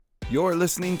You're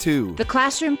listening to The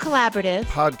Classroom Collaborative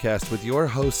podcast with your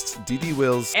hosts, Dee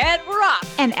Wills and Rock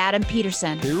and Adam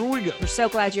Peterson. Here we go. We're so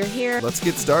glad you're here. Let's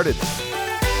get started.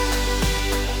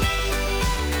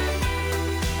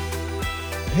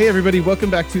 Hey, everybody. Welcome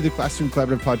back to the Classroom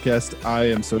Collaborative podcast. I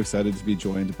am so excited to be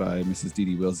joined by Mrs.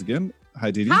 Dee Wills again. Hi,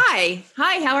 Dee. Hi.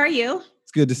 How are you?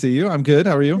 It's good to see you. I'm good.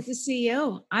 How are you? Good to see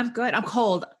you. I'm good. I'm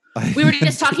cold. We were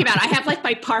just talking about it. I have like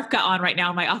my parka on right now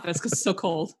in my office because it's so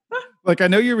cold. Like, I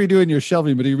know you're redoing your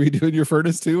shelving, but are you redoing your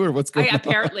furnace too, or what's going on?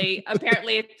 Apparently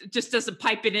it just doesn't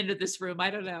pipe it into this room.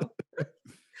 I don't know.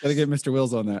 Gotta get Mr.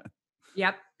 Wills on that.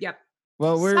 Yep.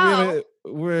 Well, we're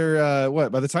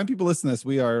what? By the time people listen to this,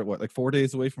 we are like 4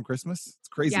 days away from Christmas. It's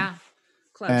crazy. Yeah,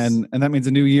 close. And that means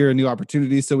a new year, a new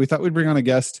opportunity. So we thought we'd bring on a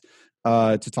guest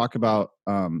to talk about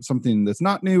something that's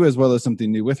not new, as well as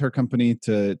something new with her company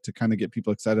to kind of get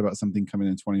people excited about something coming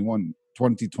in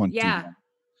 2020. Yeah.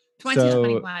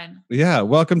 2021. So,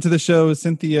 welcome to the show,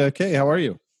 Cynthia Kaye. How are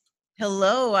you?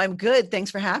 Hello, I'm good.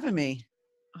 Thanks for having me.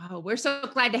 Oh, we're so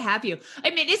glad to have you. I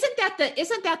mean, isn't that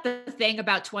the thing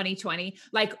about 2020?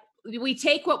 Like, we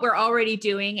take what we're already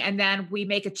doing and then we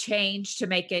make a change to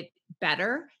make it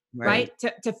better, right?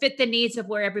 To fit the needs of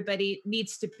where everybody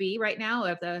needs to be right now,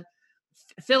 of the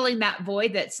filling that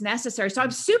void that's necessary. So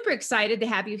I'm super excited to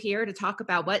have you here to talk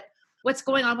about what's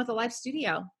going on with the live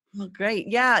studio. Well, great.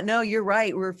 Yeah, no, you're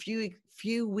right. We're a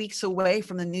few weeks away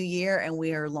from the new year and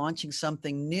we are launching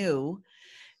something new.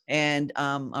 And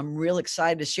I'm real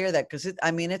excited to share that because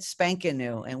it's spanking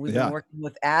new and we've been working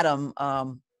with Adam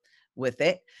with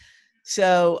it.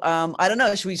 So I don't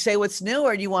know, should we say what's new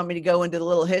or do you want me to go into the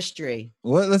little history?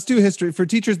 Well, let's do history for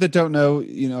teachers that don't know,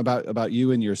 about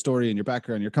you and your story and your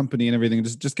background, your company and everything.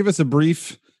 Just give us a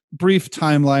brief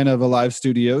timeline of Alive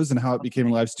Studios and how it became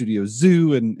Alive Studio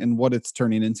Zoo and what it's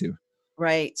turning into.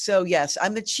 Right. So yes,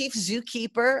 I'm the chief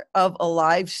zookeeper of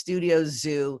Alive Studio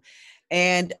Zoo.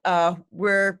 And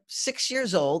we're 6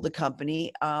 years old, the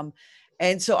company.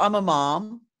 And so I'm a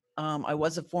mom. I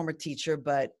was a former teacher,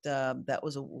 but that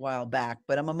was a while back.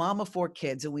 But I'm a mom of 4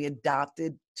 kids, and we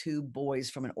adopted 2 boys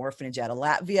from an orphanage out of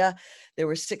Latvia. They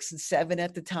were 6 and 7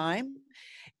 at the time.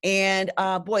 And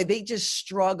they just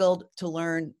struggled to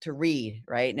learn to read,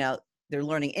 right? Now, they're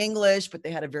learning English, but they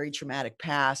had a very traumatic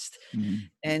past. Mm-hmm.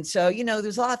 And so,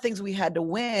 there's a lot of things we had to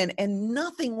win, and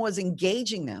nothing was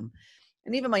engaging them.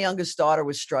 And even my youngest daughter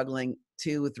was struggling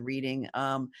too with reading.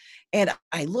 And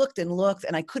I looked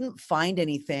and I couldn't find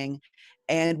anything.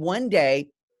 And one day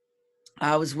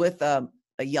I was with a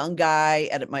young guy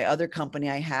at my other company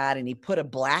I had, and he put a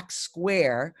black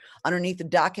square underneath the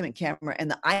document camera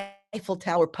and the Eiffel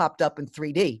Tower popped up in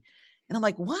 3D. And I'm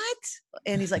like, what?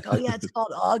 And he's like, oh yeah, it's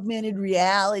called augmented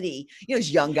reality. This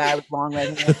young guy with long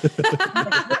red hair.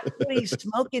 Like, what are you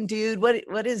smoking, dude?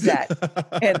 What is that?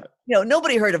 And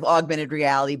nobody heard of augmented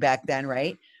reality back then,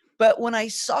 right? But when I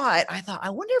saw it, I thought,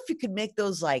 I wonder if you could make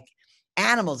those like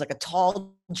animals, like a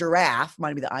tall giraffe,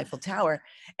 might be the Eiffel Tower,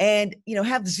 and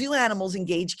have zoo animals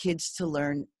engage kids to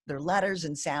learn their letters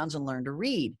and sounds and learn to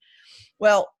read.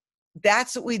 Well,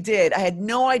 that's what we did. I had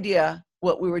no idea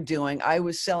what we were doing. I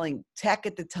was selling tech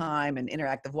at the time and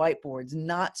interactive whiteboards,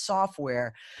 not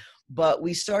software, but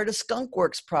we started a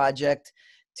skunkworks project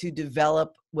to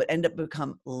develop what ended up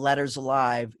become Letters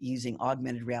Alive using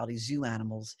augmented reality zoo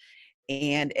animals.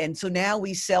 And so now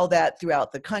we sell that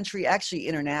throughout the country, actually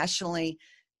internationally,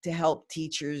 to help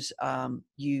teachers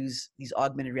use these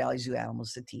augmented reality zoo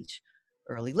animals to teach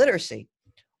early literacy.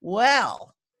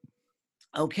 Well,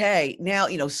 okay, now,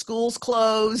 schools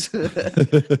close,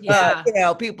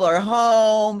 people are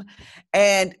home,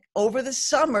 and over the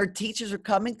summer, teachers are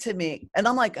coming to me, and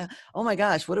I'm like, oh my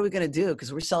gosh, what are we going to do?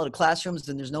 Because we're selling to classrooms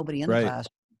and there's nobody in the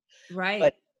classroom. Right.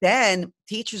 But then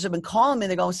teachers have been calling me,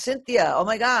 they're going, Cynthia, oh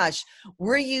my gosh,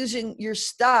 we're using your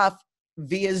stuff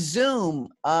via Zoom.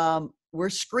 We're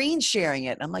screen sharing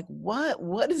it. And I'm like,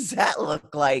 what does that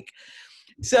look like?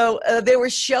 So they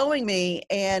were showing me,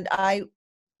 and I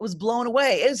was blown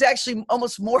away. It was actually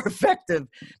almost more effective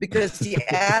because the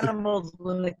animals,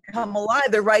 when they come alive,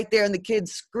 they're right there in the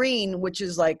kid's screen, which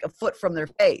is like a foot from their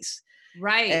face.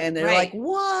 Right. And they're like,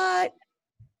 what?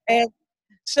 And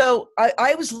so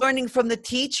I was learning from the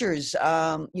teachers,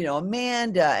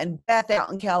 Amanda and Beth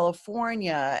out in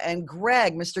California, and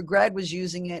Mr. Greg was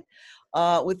using it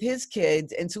with his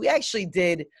kids. And so we actually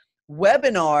did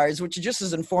webinars, which are just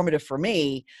as informative for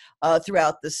me,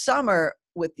 throughout the summer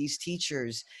with these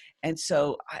teachers. And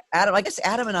so Adam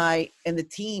and I and the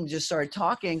team just started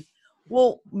talking,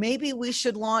 well, maybe we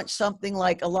should launch something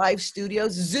like Alive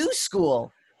Studios Zoo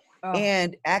School.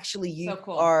 And actually use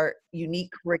our unique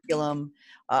curriculum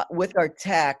with our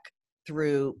tech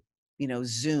through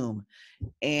Zoom.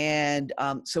 And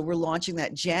so we're launching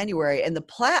that January, and the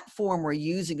platform we're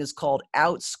using is called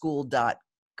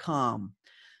outschool.com.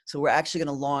 So we're actually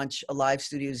going to launch a live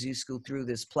studio Zoo School through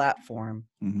this platform.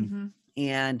 Mm-hmm.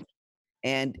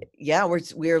 And yeah,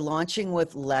 we're launching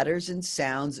with Letters and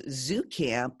Sounds Zoo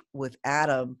Camp with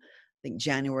Adam, I think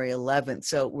January 11th.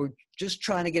 So we're just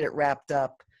trying to get it wrapped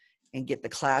up and get the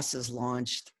classes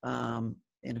launched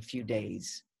in a few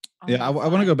days. Yeah, I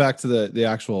want to go back to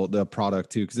the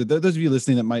product too, because those of you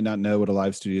listening that might not know what a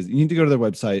live studio is, you need to go to their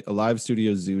website,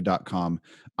 alivestudiozoo.com.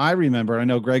 I remember, I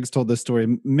know Greg's told this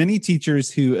story, many teachers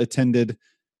who attended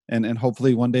and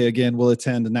hopefully one day again will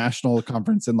attend a national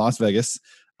conference in Las Vegas.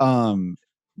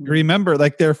 Remember,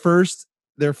 like their first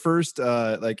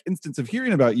like instance of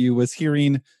hearing about you was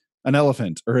hearing an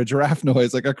elephant or a giraffe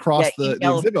noise like across the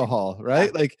exhibit hall,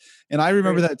 right? Yeah. Like, and I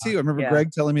remember that too. I remember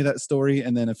Greg telling me that story,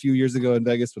 and then a few years ago in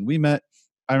Vegas when we met,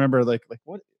 I remember like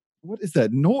what is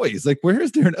that noise? Like, where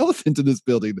is there an elephant in this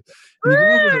building?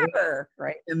 And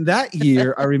right. And that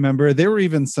year, I remember there were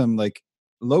even some like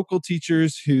local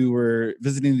teachers who were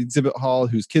visiting the exhibit hall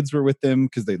whose kids were with them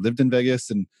because they lived in Vegas,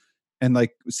 and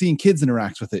like seeing kids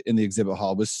interact with it in the exhibit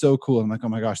hall was so cool. I'm like, oh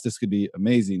my gosh, this could be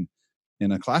amazing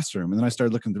in a classroom. And then I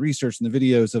started looking at the research and the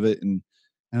videos of it, and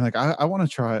I'm like, I want to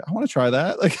try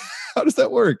that. Like, how does that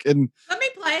work? And let me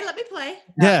play.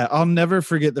 Yeah, I'll never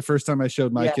forget the first time I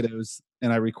showed my kiddos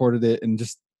and I recorded it, and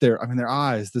just their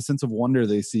eyes, the sense of wonder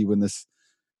they see when this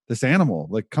animal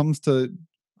like comes to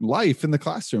life in the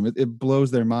classroom. It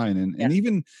blows their mind. And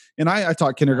even, and I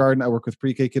taught kindergarten. I work with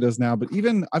pre-K kiddos now, but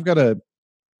even I've got a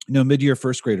mid-year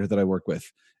first grader that I work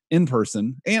with in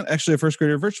person, and actually a first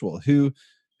grader virtual who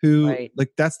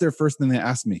like that's their first thing they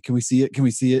ask me. Can we see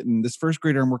it? And this first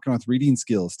grader I'm working with reading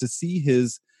skills, to see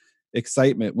his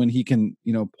excitement when he can,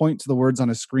 point to the words on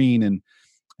a screen and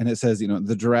it says,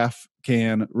 the giraffe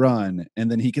can run.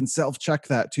 And then he can self-check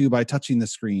that too by touching the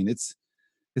screen. It's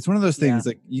one of those things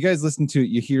like you guys listen to it,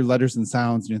 you hear letters and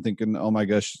sounds and you're thinking, oh my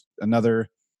gosh, another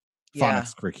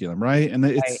phonics curriculum, right? And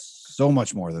it's so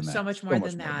much more than that. So much more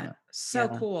than that. So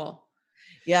cool.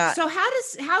 Yeah. So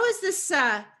how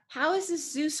is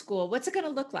this zoo school? What's it going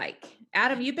to look like?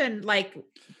 Adam, you've been like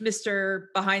Mr.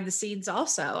 Behind the Scenes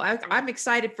also. I'm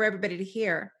excited for everybody to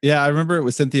hear. Yeah, I remember it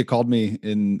was Cynthia called me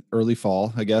in early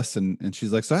fall, I guess, and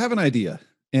she's like, so I have an idea.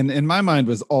 And in my mind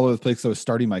was all over the place. So I was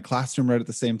starting my classroom right at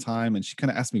the same time. And she kind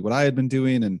of asked me what I had been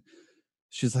doing. And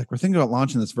she's like, we're thinking about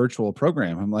launching this virtual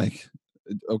program. I'm like,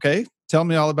 okay, tell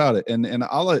me all about it. And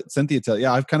I'll let Cynthia tell you.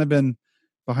 Yeah, I've kind of been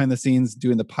behind the scenes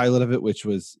doing the pilot of it, which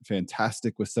was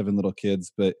fantastic with 7 little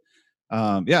kids. But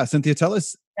Cynthia, tell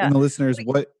us and the listeners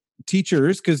what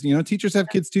teachers, because teachers have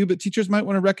kids too, but teachers might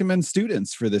want to recommend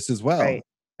students for this as well. Right.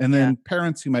 And then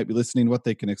parents who might be listening, what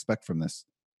they can expect from this.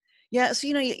 Yeah. So,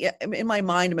 in my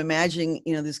mind, I'm imagining,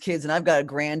 these kids, and I've got a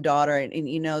granddaughter,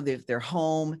 and they're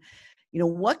home.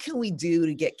 What can we do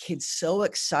to get kids so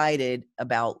excited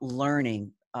about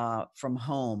learning from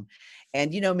home?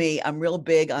 And me, I'm real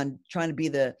big on trying to be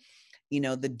the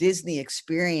Disney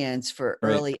experience for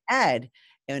early ed.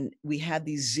 And we have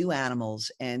these zoo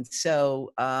animals. And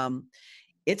so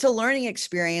it's a learning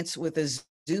experience with a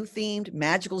zoo-themed,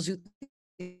 magical zoo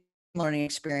learning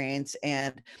experience.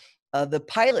 And the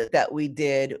pilot that we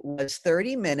did was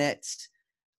 30 minutes,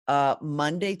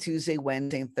 Monday, Tuesday,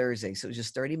 Wednesday, and Thursday. So it was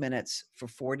just 30 minutes for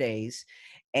 4 days.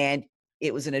 And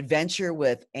it was an adventure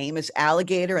with Amos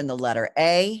Alligator and the letter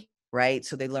A, right?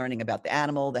 So they're learning about the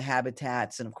animal, the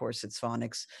habitats, and of course it's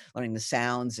phonics, learning the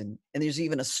sounds. And there's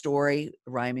even a story,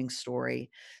 a rhyming story.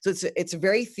 So it's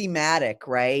very thematic,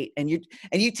 right? And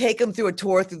you take them through a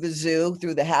tour through the zoo,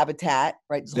 through the habitat,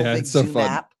 right? This whole big it's so zoo fun.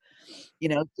 map.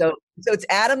 So it's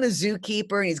Adam the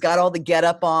zookeeper, and he's got all the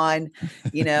getup on,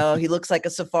 he looks like a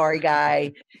safari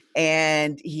guy,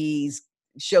 and he's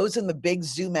shows him the big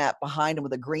zoo map behind him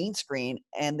with a green screen.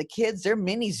 And the kids, they're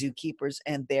mini zookeepers,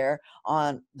 and they're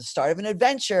on the start of an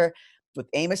adventure with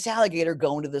Amos Alligator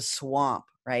going to the swamp,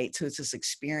 right? So it's this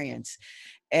experience.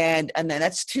 And then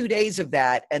that's 2 days of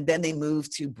that. And then they move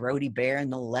to Brody Bear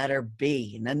and the letter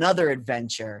B, and another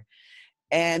adventure.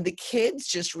 And the kids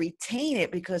just retain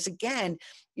it because, again,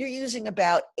 you're using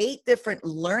about 8 different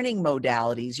learning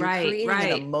modalities. You're creating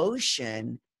an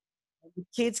emotion. The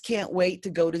kids can't wait to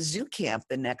go to zoo camp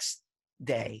the next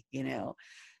day,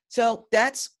 So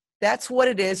that's what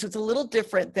it is. So it's a little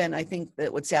different than I think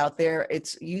that what's out there.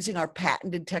 It's using our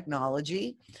patented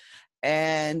technology.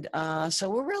 And so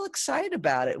we're real excited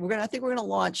about it. I think we're going to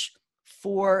launch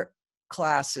 4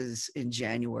 classes in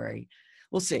January.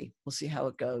 We'll see. We'll see how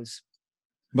it goes.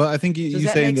 But I think you Does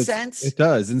that saying make that sense? it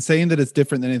does, and saying that it's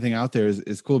different than anything out there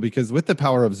is cool, because with the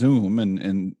power of Zoom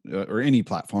and or any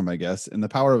platform, I guess, and the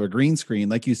power of a green screen,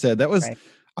 like you said, that was, Right.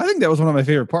 I think that was one of my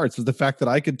favorite parts, was the fact that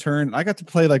I got to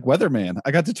play like weatherman.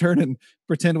 I got to turn and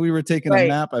pretend we were taking a Right.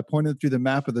 map. I pointed through the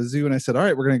map of the zoo and I said, all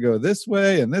right, we're going to go this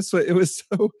way and this way. It was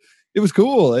it was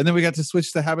cool. And then we got to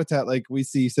switch the habitat. Like we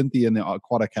see Cynthia in the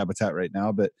aquatic habitat right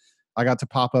now, but I got to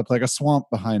pop up like a swamp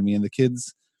behind me, and the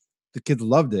kids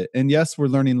loved it. And yes, we're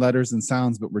learning letters and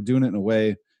sounds, but we're doing it in a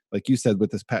way, like you said,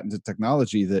 with this patented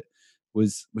technology that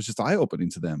was just eye opening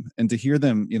to them. And to hear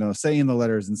them, saying the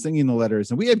letters and singing the letters.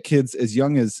 And we had kids as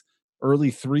young as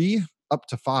early 3 up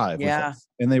to 5 with Yeah, us,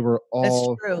 and they were that's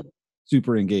all true.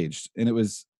 super engaged. And it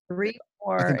was, 3, I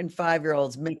 4, think, and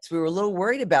 5-year-olds mixed. We were a little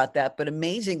worried about that, but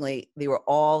amazingly, they were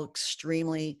all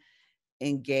extremely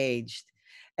engaged.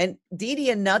 And Dee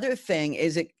Dee, another thing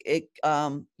is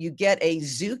you get a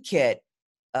zoo kit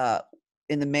uh,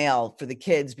 in the mail for the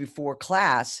kids before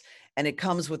class, and it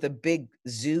comes with a big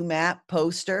zoo map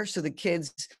poster. So the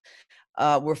kids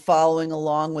were following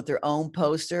along with their own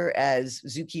poster as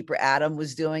zookeeper Adam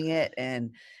was doing it,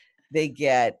 and they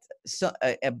get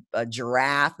a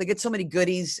giraffe. They get so many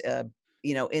goodies,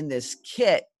 in this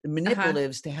kit,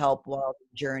 manipulatives to help while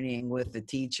journeying with the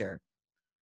teacher.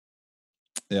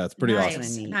 yeah, it's pretty awesome.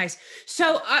 Nice, Neat. nice.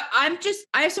 So I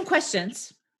have some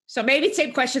questions. So maybe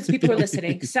same questions people are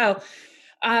listening. So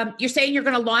you're saying you're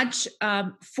going to launch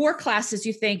 4 classes,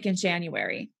 you think, in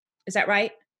January. Is that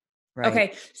right? Right.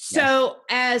 Okay. So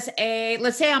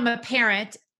let's say I'm a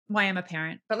parent. Why I'm a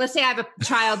parent, but let's say I have a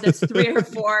child that's 3 or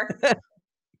 4.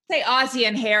 Say Ozzy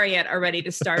and Harriet are ready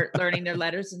to start learning their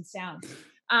letters and sounds.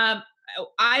 I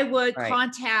would Right.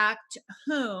 contact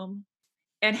whom,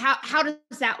 and how does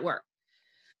that work?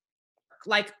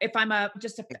 Like if I'm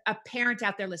just a parent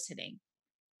out there listening,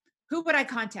 who would I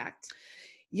contact?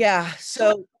 Yeah.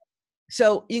 So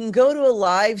you can go to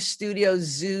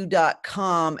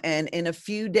alivestudiozoo.com, and in a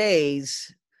few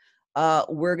days,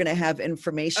 we're going to have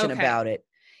information Okay. about it.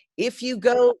 If you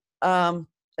go,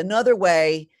 another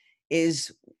way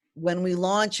is when we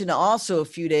launch in also a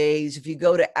few days, if you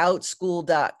go to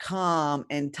outschool.com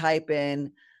and type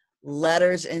in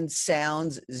letters and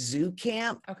sounds zoo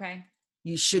camp, Okay.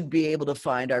 you should be able to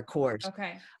find our course.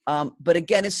 Okay. But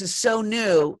again, this is so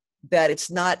new that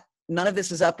none of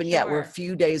this is up and yet. We're a Sure.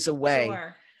 few days away.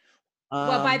 Sure.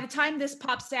 Well, by the time this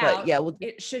pops out, yeah,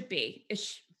 it should be.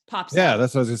 Pops Yeah, out.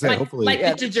 that's what I was gonna say. Like, Hopefully, like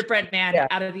Yeah. the gingerbread man Yeah.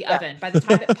 out of the Yeah. oven. By the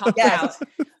time it pops Yes.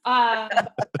 out.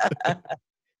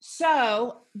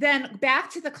 So then back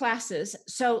to the classes.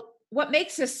 So what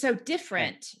makes this so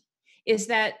different is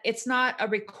that it's not a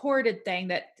recorded thing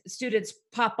that students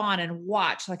pop on and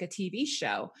watch like a TV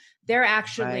show. They're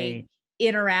actually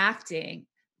interacting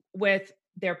with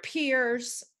their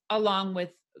peers along with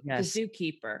Yes. the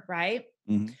zookeeper, right?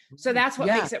 Mhm. So that's what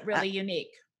Yeah. makes it really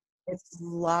unique. It's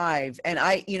live. And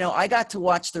I got to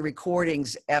watch the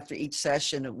recordings after each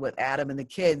session with Adam and the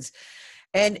kids.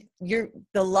 And the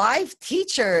live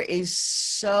teacher is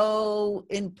so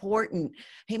important.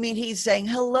 I mean, he's saying,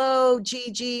 hello,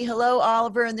 Gigi, hello,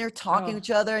 Oliver, and they're talking to each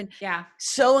other, and Yeah.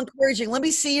 so encouraging. Let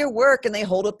me see your work. And they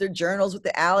hold up their journals with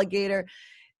the alligator.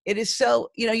 It is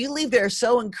so, you leave there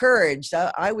so encouraged.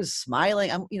 I was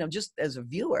smiling, just as a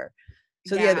viewer.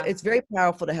 So yeah, it's very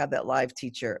powerful to have that live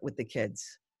teacher with the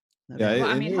kids. Yeah, Well,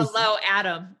 I mean, hello,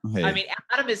 Adam. Hey. I mean,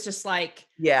 Adam is just like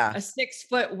Yeah. a 6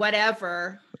 foot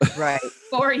whatever Right.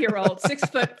 4-year-old,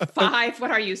 6'5".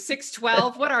 What are you?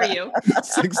 6'12"? What are you?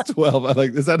 6'12". I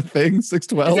like. Is that a thing?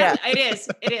 6'12". Yeah. It is.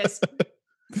 It is.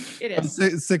 It is.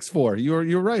 6'4".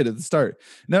 You're right at the start.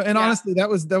 No, and honestly, that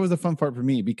was a fun part for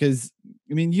me, because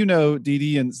I mean, Dee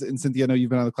Dee and Cynthia, I know you've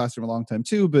been out of the classroom a long time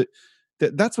too, but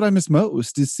that's what I miss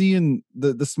most, is seeing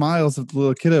the smiles of the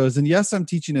little kiddos. And yes, I'm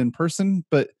teaching in person,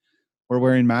 but we're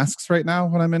wearing masks right now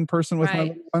when I'm in person with my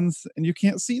little ones, and you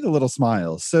can't see the little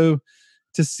smiles. So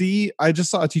to see, I just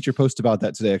saw a teacher post about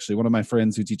that today. Actually, one of my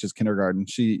friends who teaches kindergarten,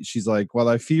 she's like, well,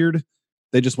 I feared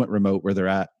they just went remote where they're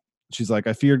at. She's like,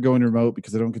 I feared going remote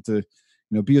because I don't get to,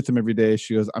 be with them every day.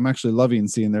 She goes, I'm actually loving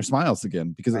seeing their smiles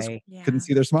again, because I couldn't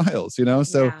see their smiles,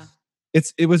 So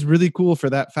it was really cool for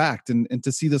that fact. And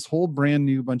to see this whole brand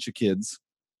new bunch of kids,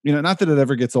 not that it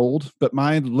ever gets old, but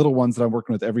my little ones that I'm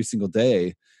working with every single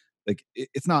day, like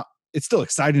it's still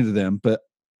exciting to them, but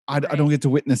I don't get to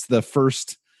witness the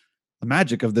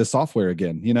magic of this software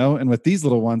again, and with these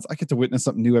little ones, I get to witness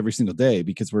something new every single day,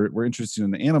 because we're interested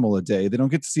in an animal a day. They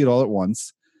don't get to see it all at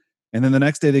once. And then the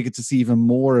next day they get to see even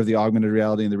more of the augmented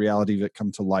reality and the reality of it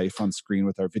come to life on screen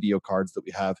with our video cards that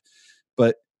we have.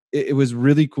 But it was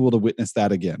really cool to witness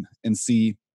that again and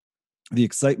see the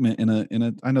excitement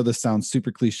I know this sounds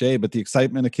super cliche, but the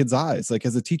excitement in a kid's eyes. Like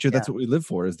as a teacher, Yeah. that's what we live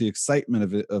for, is the excitement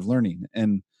of it, of learning.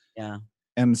 Yeah.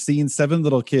 And seeing 7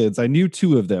 little kids. I knew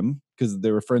 2 of them because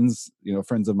they were friends,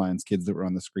 friends of mine's kids that were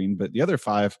on the screen, but the other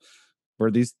 5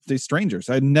 were these strangers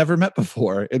I'd never met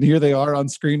before. And here they are on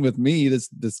screen with me,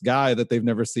 this guy that they've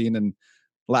never seen, and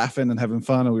laughing and having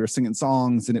fun. And we were singing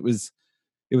songs, and it was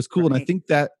cool. And I Right. think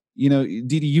that, Dee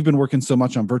Dee, you've been working so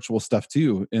much on virtual stuff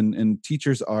too. And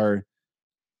teachers are,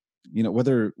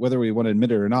 whether we want to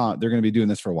admit it or not, they're going to be doing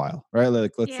this for a while, right?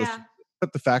 Like let's Yeah.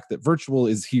 accept the fact that virtual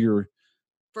is here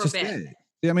For to a bit.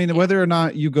 stay. I mean, Yeah. whether or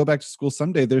not you go back to school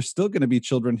someday, there's still going to be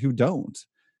children who don't.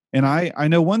 And I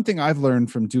know one thing I've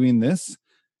learned from doing this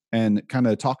and kind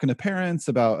of talking to parents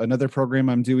about another program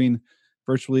I'm doing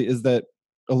virtually is that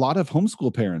a lot of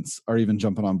homeschool parents are even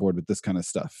jumping on board with this kind of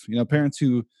stuff. Parents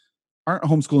who aren't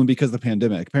homeschooling because of the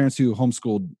pandemic, parents who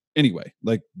homeschooled anyway,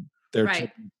 like their Right.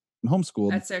 children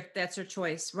homeschooled. That's their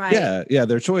choice. Right. Yeah,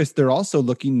 their choice. They're also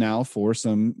looking now for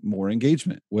some more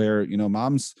engagement where,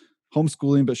 mom's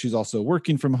homeschooling, but she's also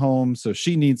working from home. So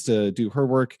she needs to do her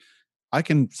work. I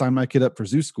can sign my kid up for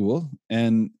zoo school,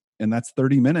 and that's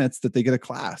 30 minutes that they get a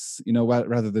class,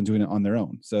 rather than doing it on their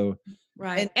own. So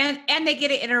Right. And they get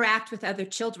to interact with other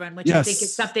children, which I think is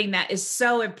yes, something that is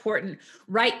so important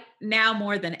right now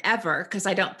more than ever, because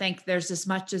I don't think there's as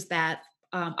much as that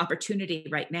opportunity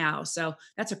right now. So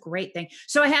that's a great thing.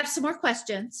 So I have some more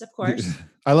questions, of course.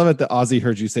 I love it that Ozzy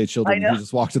heard you say I children. know. He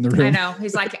just walked in the I room. know.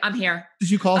 He's like, I'm here. Did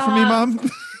you call for me, Mom?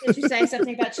 Did you say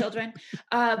something about children?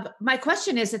 My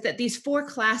question is that these 4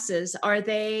 classes, are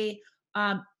they,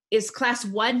 is class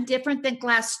 1 different than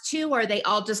class 2? Or are they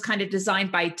all just kind of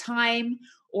designed by time?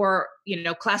 Or,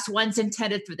 class 1's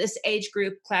intended for this age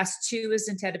group, class 2 is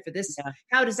intended for this. Yeah.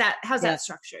 How's Yeah. that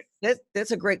structured?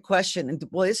 That's a great question. And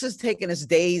well, this has taken us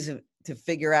days to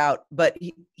figure out, but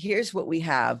here's what we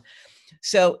have.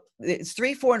 So it's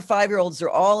 3, 4, and 5-year-olds. They're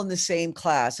all in the same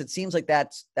class. It seems like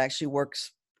that actually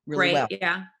works really well. Great.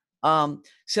 Yeah.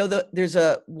 So there's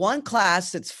one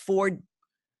class that's 4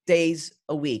 days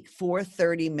a week, 4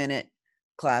 30-minute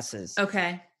classes.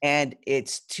 Okay. And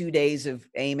it's 2 days of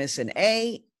Amos and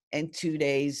A and 2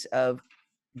 days of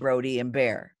Brody and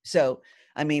Bear. So,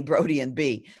 I mean, Brody and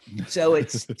B. So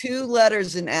it's 2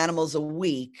 letters and animals a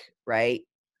week, right?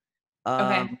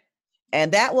 Okay.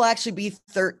 And that will actually be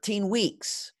 13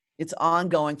 weeks. It's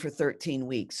ongoing for 13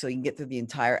 weeks. So you can get through the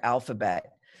entire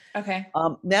alphabet. Okay.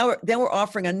 Now we're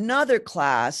offering another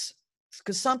class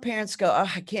because some parents go,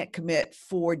 oh, I can't commit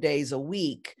 4 days a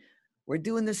week. We're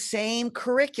doing the same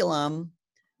curriculum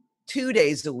 2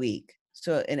 days a week.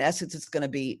 So in essence, it's going to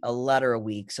be a letter a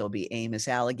week. So it'll be Amos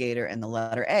Alligator and the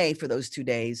letter A for those 2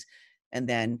 days. And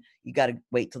then you got to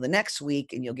wait till the next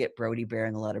week and you'll get Brody Bear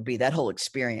and the letter B, that whole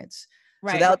experience.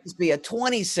 Right. So that'll just be a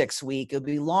 26 week. It'll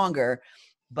be longer.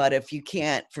 But if you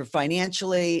can't, for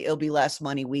financially, it'll be less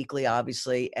money weekly,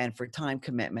 obviously, and for time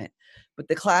commitment. But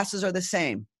the classes are the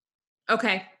same.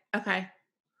 Okay.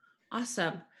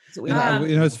 Awesome. So we And have,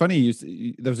 it's funny.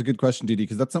 That was a good question, Dee Dee,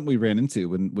 because that's something we ran into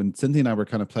when Cynthia and I were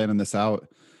kind of planning this out.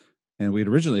 And we'd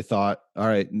originally thought, all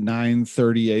right,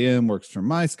 9:30 a.m. works for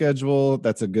my schedule.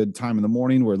 That's a good time in the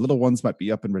morning where little ones might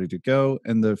be up and ready to go.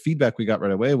 And the feedback we got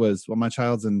right away was, well, my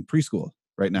child's in preschool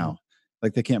right now.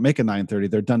 Like they can't make a 9:30.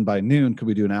 They're done by noon. Could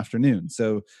we do an afternoon?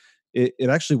 So it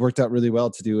actually worked out really well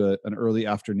to do an early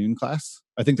afternoon class.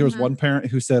 I think there was one parent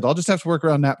who said, I'll just have to work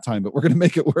around nap time, but we're going to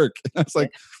make it work. And I was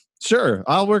like, sure,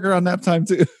 I'll work around nap time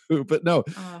too. But no,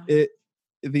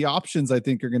 the options I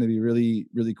think are going to be really,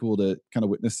 really cool to kind of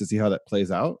witness to see how that plays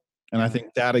out. And I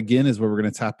think that again is where we're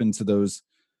going to tap into those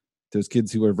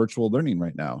kids who are virtual learning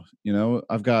right now.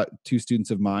 I've got 2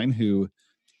 students of mine who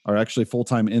are actually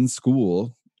full-time in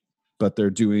school, but they're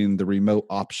doing the remote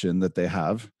option that they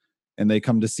have. And they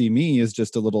come to see me as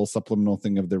just a little supplemental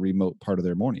thing of the remote part of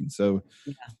their morning. So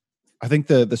I think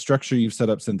the structure you've set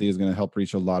up, Cynthia, is going to help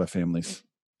reach a lot of families.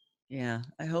 Yeah,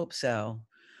 I hope so.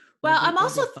 Well, I'm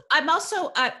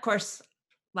also, of course,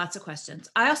 lots of questions.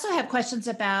 I also have questions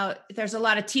about, there's a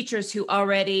lot of teachers who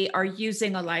already are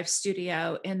using a live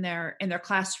studio in their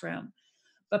classroom,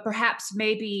 but perhaps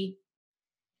maybe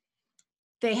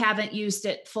they haven't used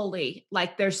it fully.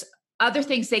 Like there's other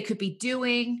things they could be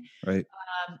doing. Right.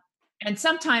 And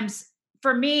sometimes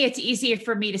for me, it's easier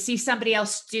for me to see somebody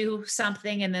else do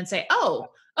something and then say, oh,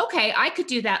 okay, I could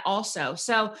do that also.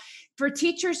 So for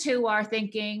teachers who are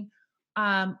thinking,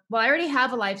 well, I already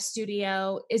have a live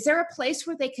studio, is there a place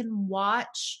where they can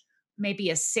watch maybe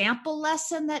a sample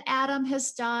lesson that Adam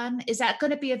has done? Is that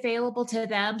going to be available to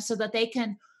them so that they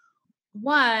can,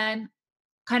 one,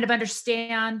 kind of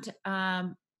understand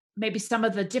maybe some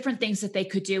of the different things that they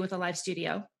could do with a live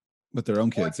studio? with their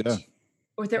own kids. Yeah.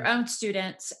 With their own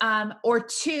students, or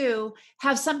two,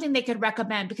 have something they could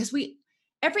recommend, because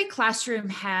every classroom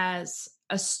has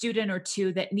a student or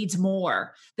two that needs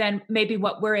more than maybe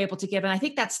what we're able to give. And I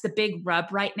think that's the big rub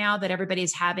right now that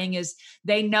everybody's having, is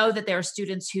they know that there are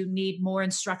students who need more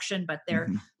instruction, but they're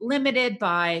limited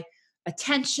by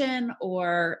attention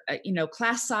or,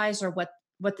 class size, or what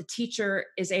the teacher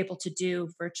is able to do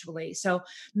virtually. So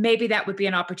maybe that would be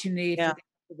an opportunity for them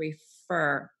to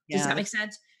refer. Does that make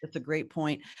sense? That's a great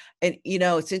point. And,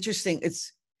 it's interesting.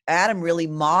 Adam really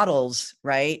models,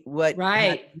 right, what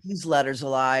newsletters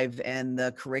alive and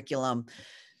the curriculum.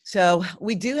 So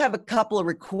we do have a couple of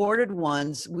recorded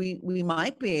ones. We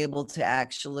might be able to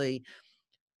actually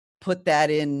put that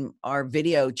in our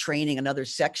video training, another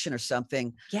section or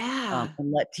something. Yeah.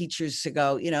 And let teachers to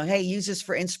go, hey, use this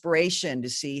for inspiration to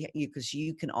see you, because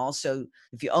you can also,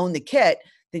 if you own the kit,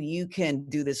 then you can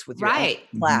do this with your own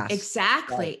class.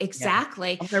 Exactly. Yeah.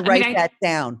 Exactly. I'm going to write that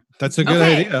down. That's a good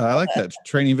idea. I like that.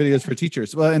 Training videos for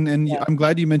teachers. Well, and I'm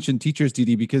glad you mentioned teachers, Dee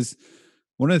Dee, because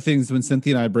one of the things when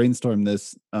Cynthia and I brainstormed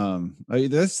this,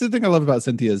 that's the thing I love about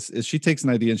Cynthia is she takes an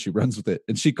idea and she runs with it.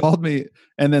 And she called me,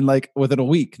 and then like within a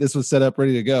week, this was set up,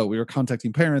 ready to go. We were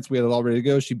contacting parents. We had it all ready to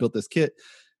go. She built this kit.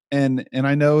 And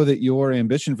I know that your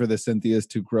ambition for this, Cynthia, is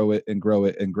to grow it and grow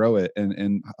it and grow it,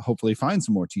 and hopefully find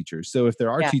some more teachers. So if there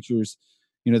are teachers,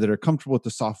 that are comfortable with the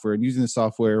software and using the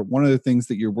software, one of the things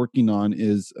that you're working on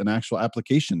is an actual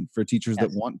application for teachers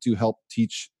that want to help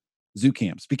teach zoo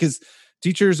camps. Because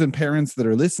teachers and parents that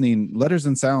are listening, letters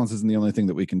and sounds isn't the only thing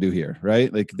that we can do here,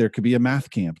 right? Like there could be a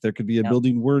math camp, there could be a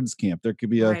building words camp, there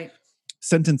could be a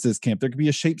sentences camp, there could be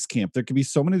a shapes camp, there could be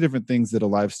so many different things that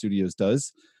Alive Studios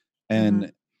does.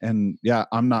 And yeah,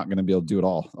 I'm not going to be able to do it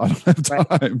all. I don't have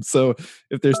time. So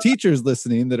if there's teachers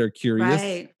listening that are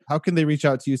curious, how can they reach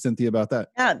out to you, Cynthia, about that?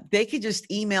 Yeah, they could just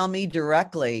email me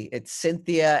directly. It's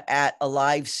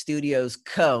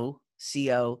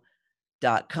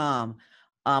Cynthia@AliveStudiosCo.com.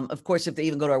 Of course, if they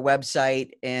even go to our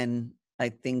website, and I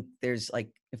think there's I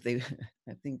think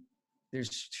there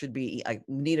should be, I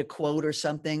need a quote or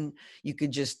something. You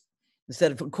could just,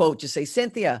 instead of a quote, just say,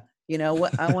 Cynthia,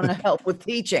 what I want to help with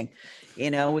teaching,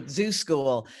 with Zoo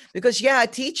School, because a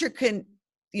teacher can,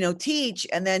 teach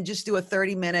and then just do a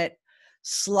 30-minute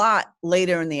slot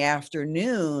later in the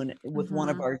afternoon with one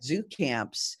of our zoo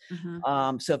camps.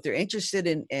 So if they're interested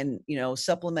in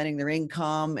supplementing their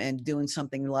income and doing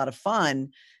something a lot of fun,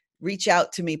 reach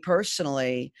out to me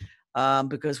personally,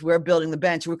 because we're building the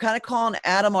bench. We're kind of calling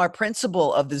Adam our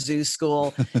principal of the Zoo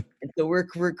School. And so we're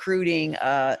recruiting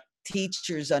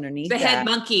teachers underneath the head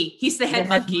monkey. He's the head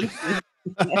monkey.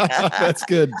 That's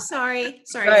good. Sorry.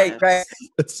 Right.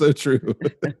 That's so true.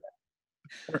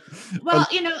 Well,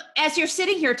 as you're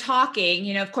sitting here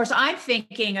talking, of course, I'm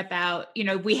thinking about,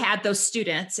 we had those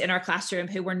students in our classroom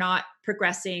who were not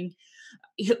progressing,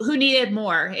 who needed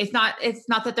more. It's not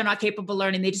that they're not capable of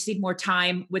learning. They just need more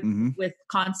time with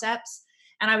concepts.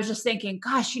 And I was just thinking,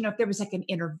 gosh, if there was like an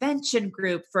intervention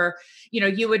group for,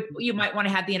 you might want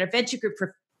to have the intervention group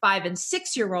for 5 and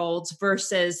 6 year olds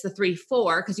versus the 3,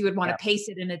 4, because you would want to pace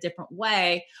it in a different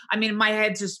way. I mean, my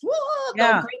head's just going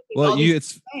crazy. Well,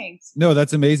 no,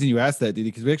 that's amazing you asked that, Dee Dee,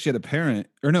 because we actually had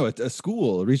a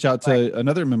school reach out to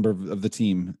another member of the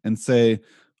team and say,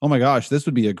 oh my gosh, this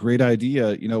would be a great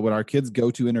idea. When our kids go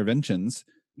to interventions,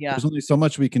 there's only so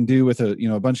much we can do with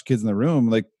a bunch of kids in the room.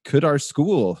 Like, could our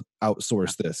school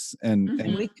outsource this and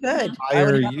we could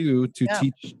hire you to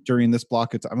teach during this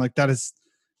block of time? I'm like, that is.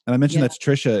 And I mentioned that to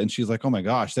Trisha, and she's like, oh my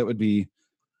gosh, that would be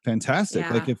fantastic.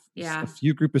 Like if a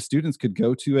few group of students could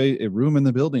go to a room in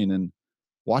the building and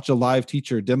watch a live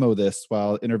teacher demo this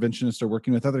while interventionists are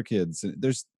working with other kids.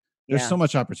 There's so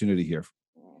much opportunity here.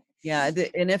 Yeah.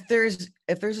 And if there's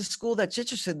a school that's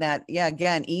interested in that,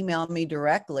 again, email me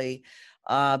directly,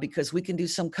 because we can do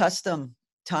some custom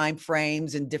time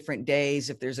frames and different days.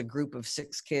 If there's a group of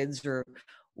 6 kids or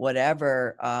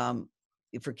whatever,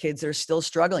 for kids that are still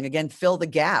struggling, again, fill the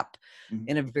gap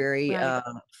in a very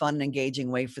fun and engaging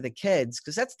way for the kids.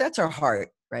 Cause that's our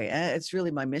heart, right? It's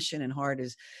really my mission and heart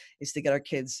is to get our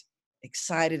kids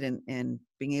excited and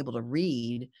being able to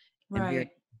read and be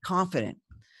confident.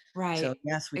 Right. So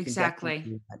yes, we exactly. can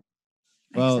do that.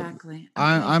 Well, exactly. Okay.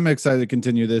 I'm excited to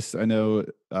continue this. I know,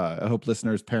 I hope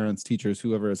listeners, parents, teachers,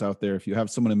 whoever is out there, if you have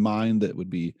someone in mind that would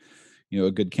be, a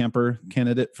good camper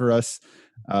candidate for us,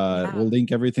 we'll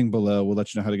link everything below. We'll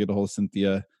let you know how to get a hold of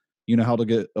Cynthia. You know how to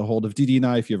get a hold of Dee Dee and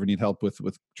I if you ever need help with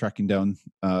tracking down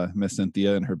Miss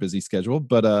Cynthia and her busy schedule.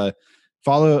 But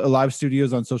follow Alive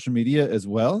Studios on social media as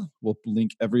well. We'll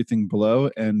link everything below.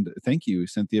 And thank you,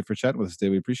 Cynthia, for chatting with us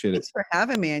today. We appreciate it. Thanks for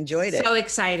having me. I enjoyed it. So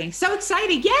exciting.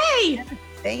 Yay!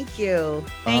 Thank you.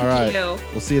 Thank All right. you.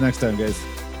 We'll see you next time, guys.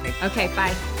 Okay,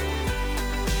 bye.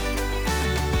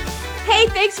 Hey,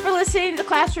 thanks for listening to the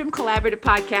Classroom Collaborative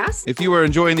Podcast. If you are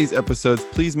enjoying these episodes,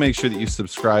 please make sure that you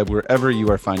subscribe wherever you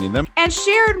are finding them. And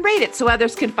share and rate it so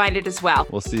others can find it as well.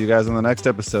 We'll see you guys on the next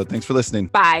episode. Thanks for listening.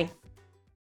 Bye.